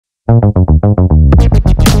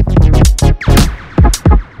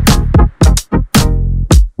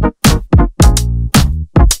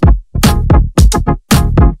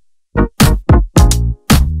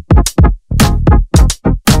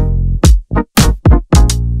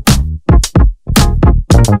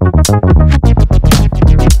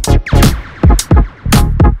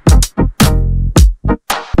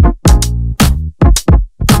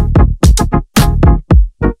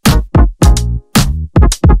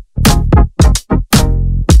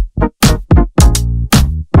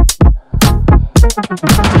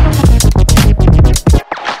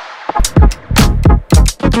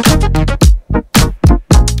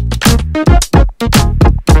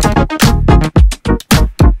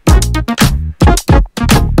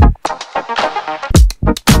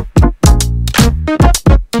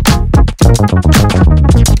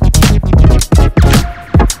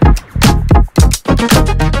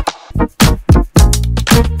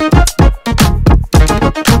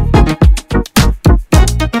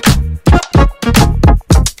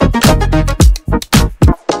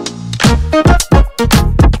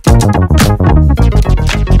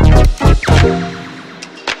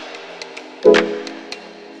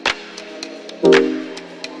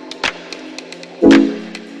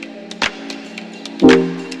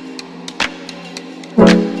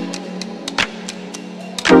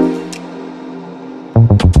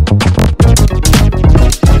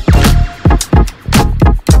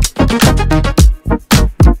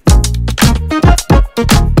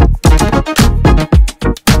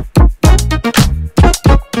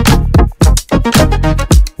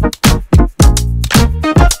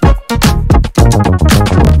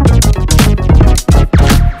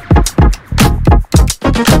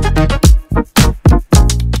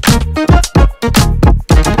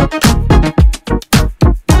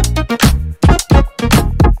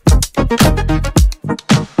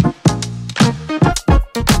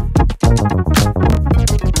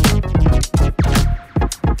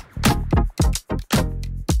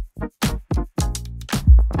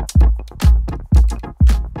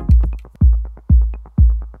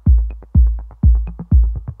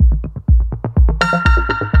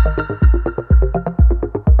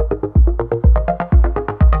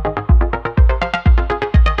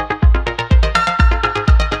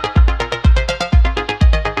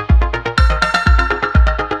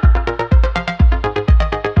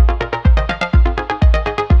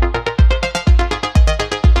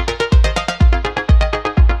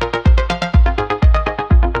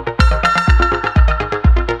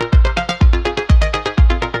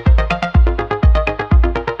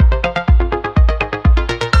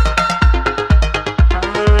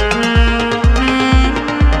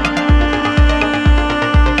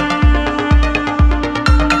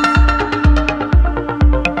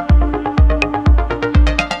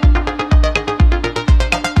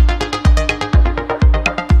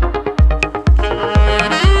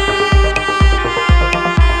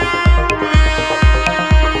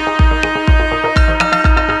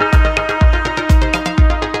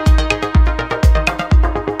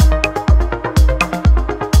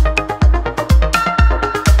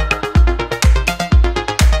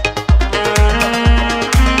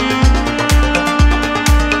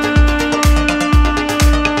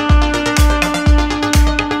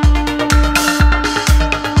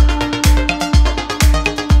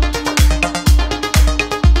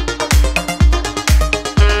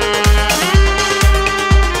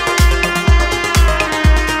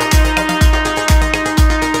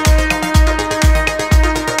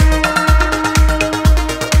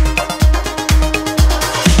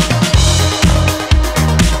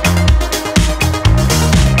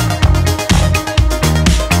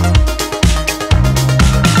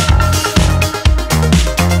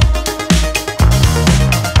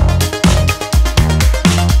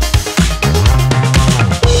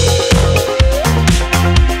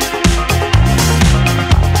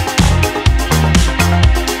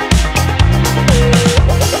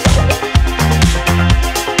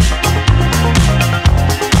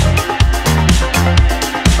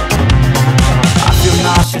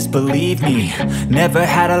believe me. Never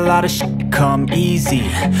had a lot of shit come easy.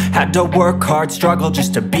 Had to work hard, struggle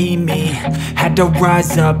just to be me. Had to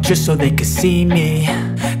rise up just so they could see me.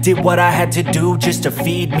 Did what I had to do just to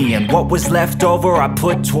feed me, and what was left over I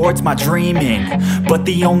put towards my dreaming. But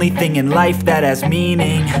the only thing in life that has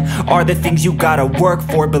meaning are the things you gotta work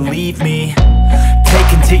for, believe me.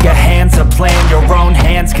 Take into your hands a plan, your own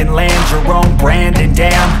hands can land your own brand. And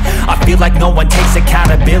damn, I feel like no one takes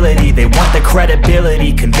accountability. They want the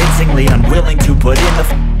credibility, convincingly unwilling to put in the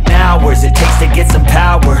hours it takes to get some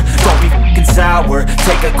power. Don't be f***ing sour,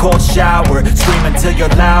 take a cold shower. Scream until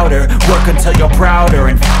you're louder, work until you're prouder.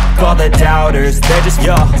 And f*** all the doubters, they're just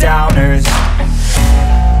downers.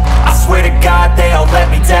 I swear to God they all let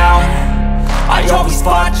me down. I always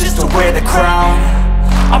fought just to wear the crown.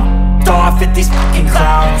 I'm f***ed off at these f***ing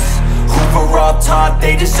clowns who were all taught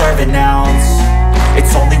they deserve an ounce.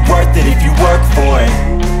 It's only worth it if you work for it.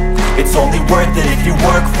 It's only worth it if you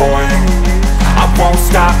work for it. I won't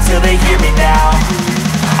stop till they hear me now.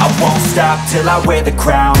 I won't stop till I wear the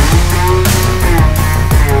crown.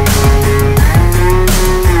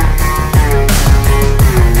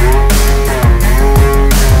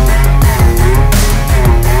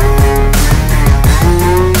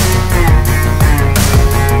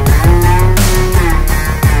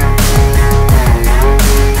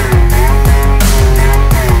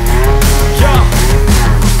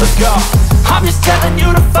 Let's go. I'm just telling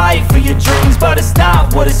you to fight for your dreams, but it's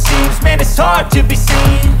not what it seems. Man, it's hard to be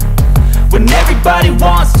seen when everybody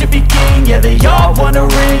wants to be king. Yeah, they all wanna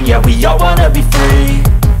ring, yeah, we all wanna be free.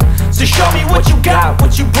 So show me what you got,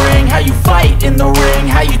 what you bring, how you fight in the ring,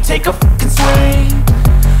 how you take a fucking swing.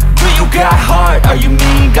 Do you got heart, are you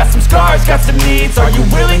mean? Got some scars, got some needs, are you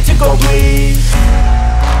willing to go bleed?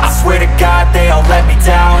 I swear to God they all let me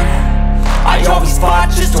down. I always fought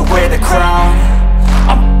just to wear the crown.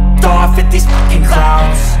 I'm f***ed off at these f***ing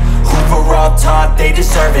clowns who were all taught they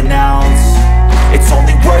deserve an ounce. It's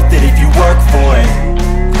only worth it if you work for it.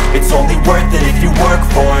 It's only worth it if you work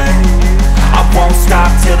for it. I won't stop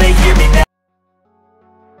till they hear me now.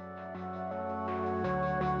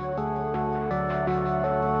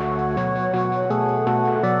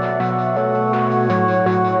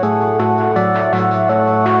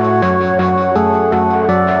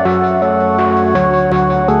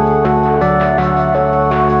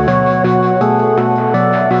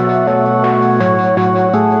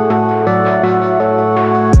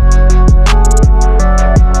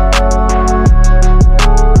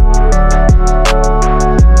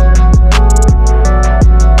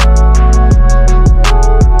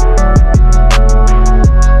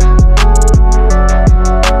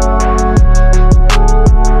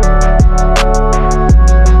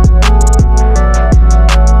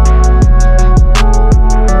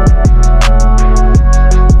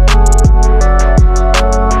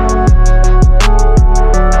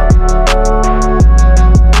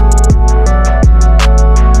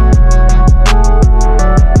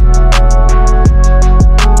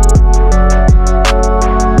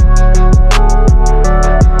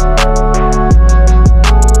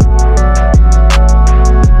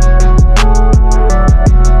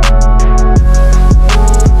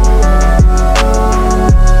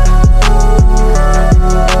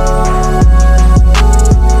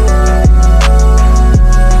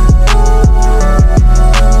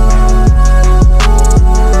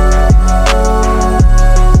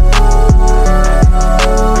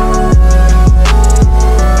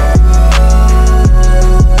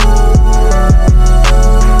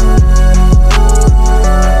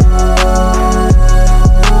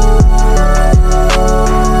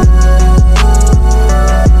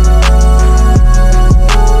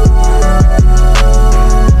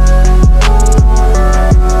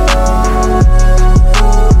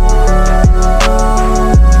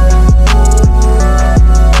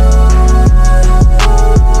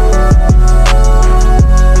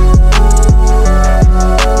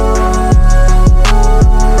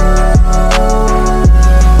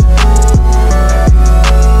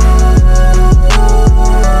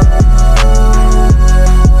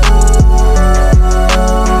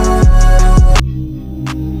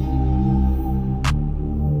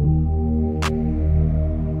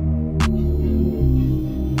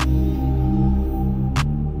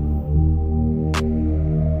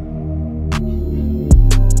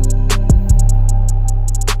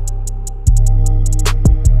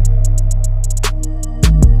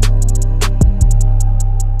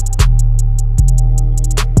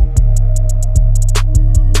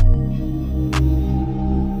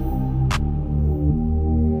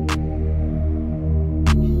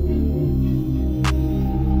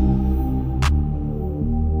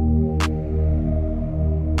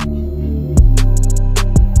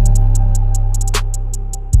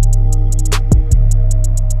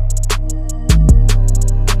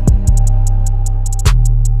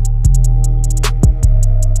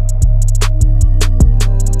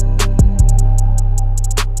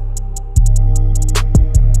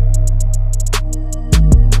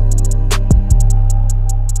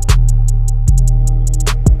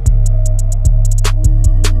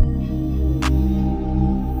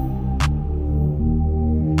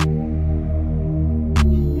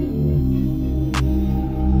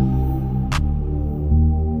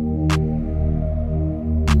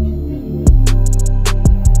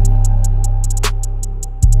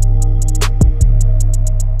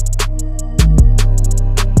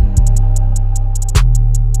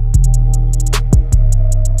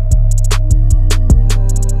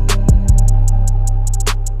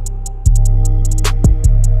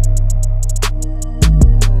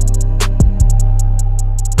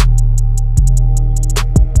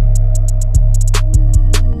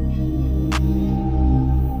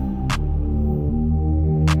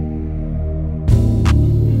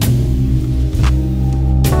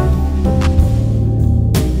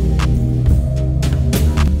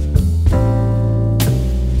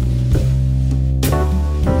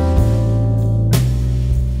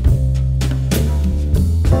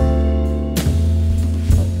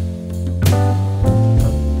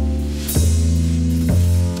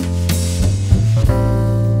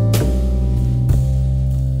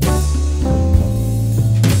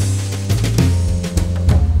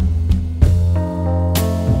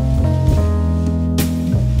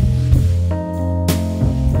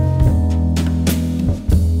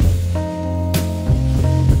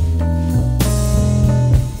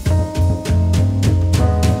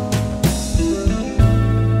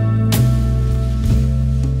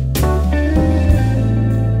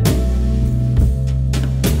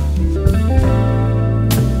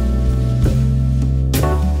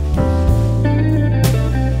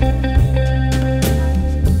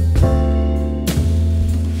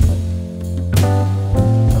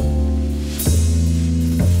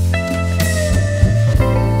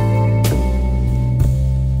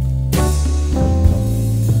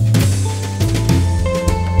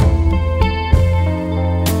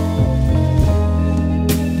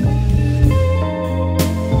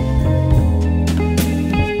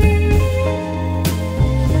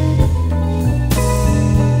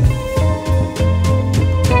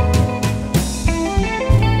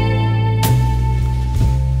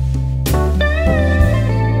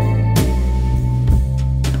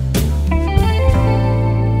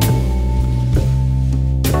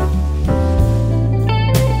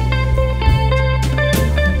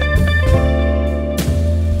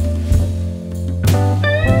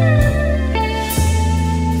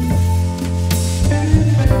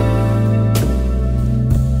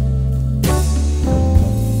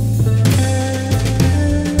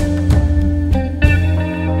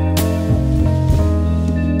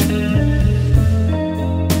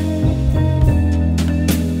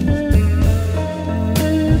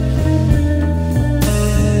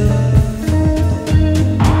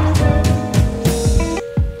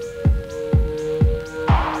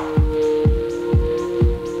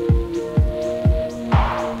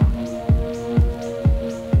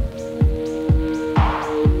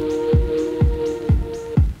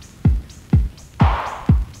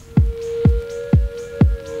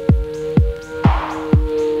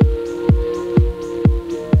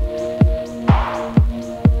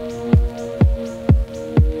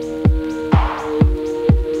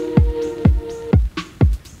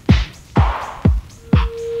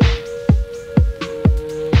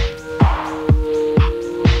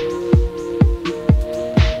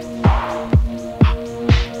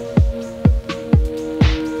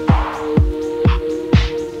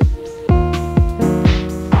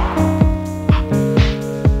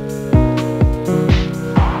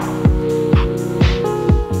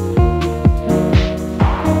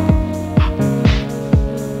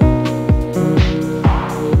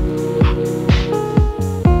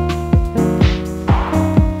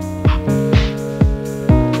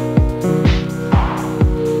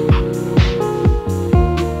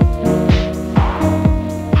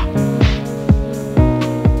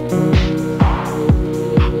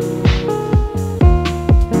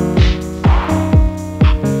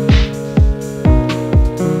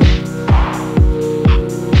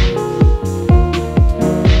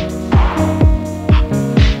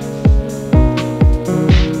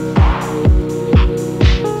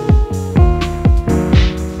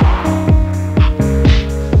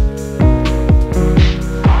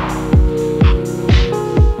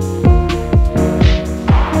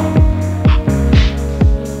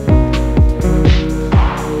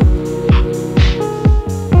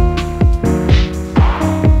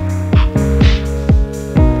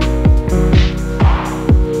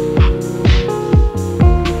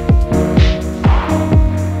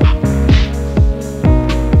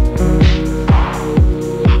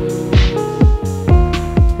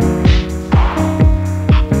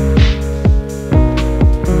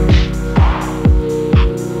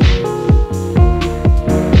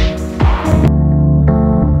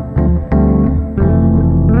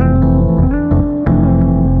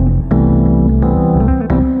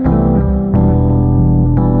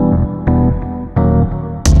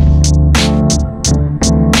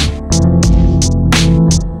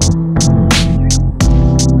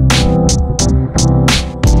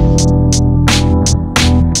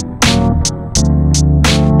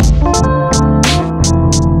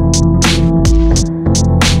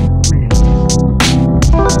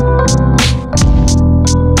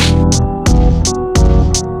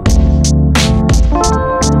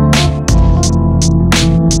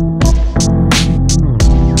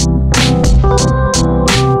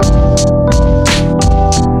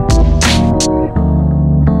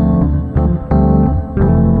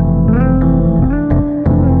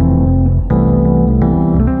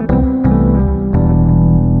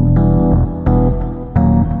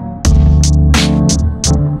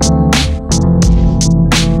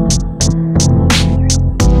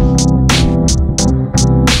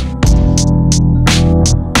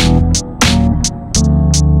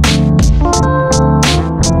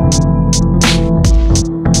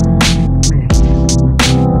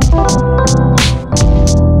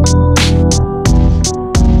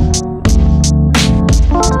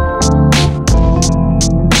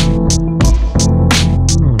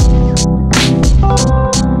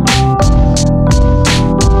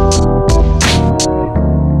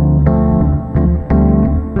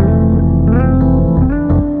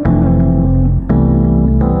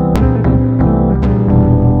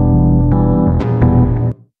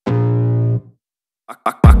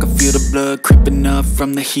 can feel the blood creeping up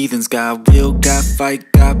from the heathens. Got will, got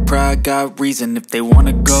fight, got pride, got reason. If they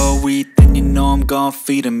wanna go eat, then you know I'm gon'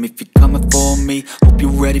 feed them. If you're coming for me, hope you're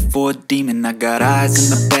ready for a demon. I got eyes in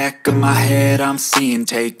the back of my head, I'm seeing.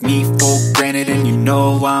 Take me for granted and you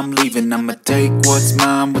know I'm leaving. I'ma take what's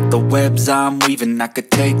mine with the webs I'm weaving. I could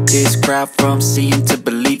take this crowd from seeing to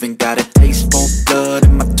believing. Got a taste for blood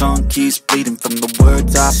and my tongue keeps bleeding from the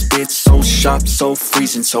words I spit. So sharp, so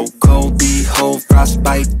freezing, so cold. Behold,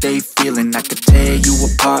 frostbite they feeling. I could tear you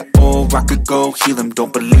apart or I could go heal them.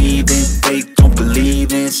 Don't believe in fate, don't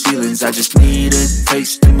believe in ceilings. I just need a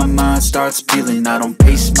taste and my mind starts peeling. I don't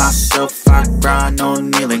pace myself, I grind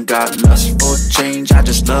on kneeling. Got lust for change, I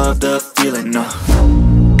just love the feeling.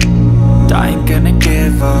 I ain't gonna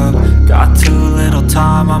give up. Got too little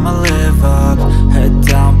time, I'ma live up. Head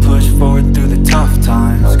down, push forward through the tough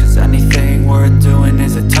times. Cause anything worth doing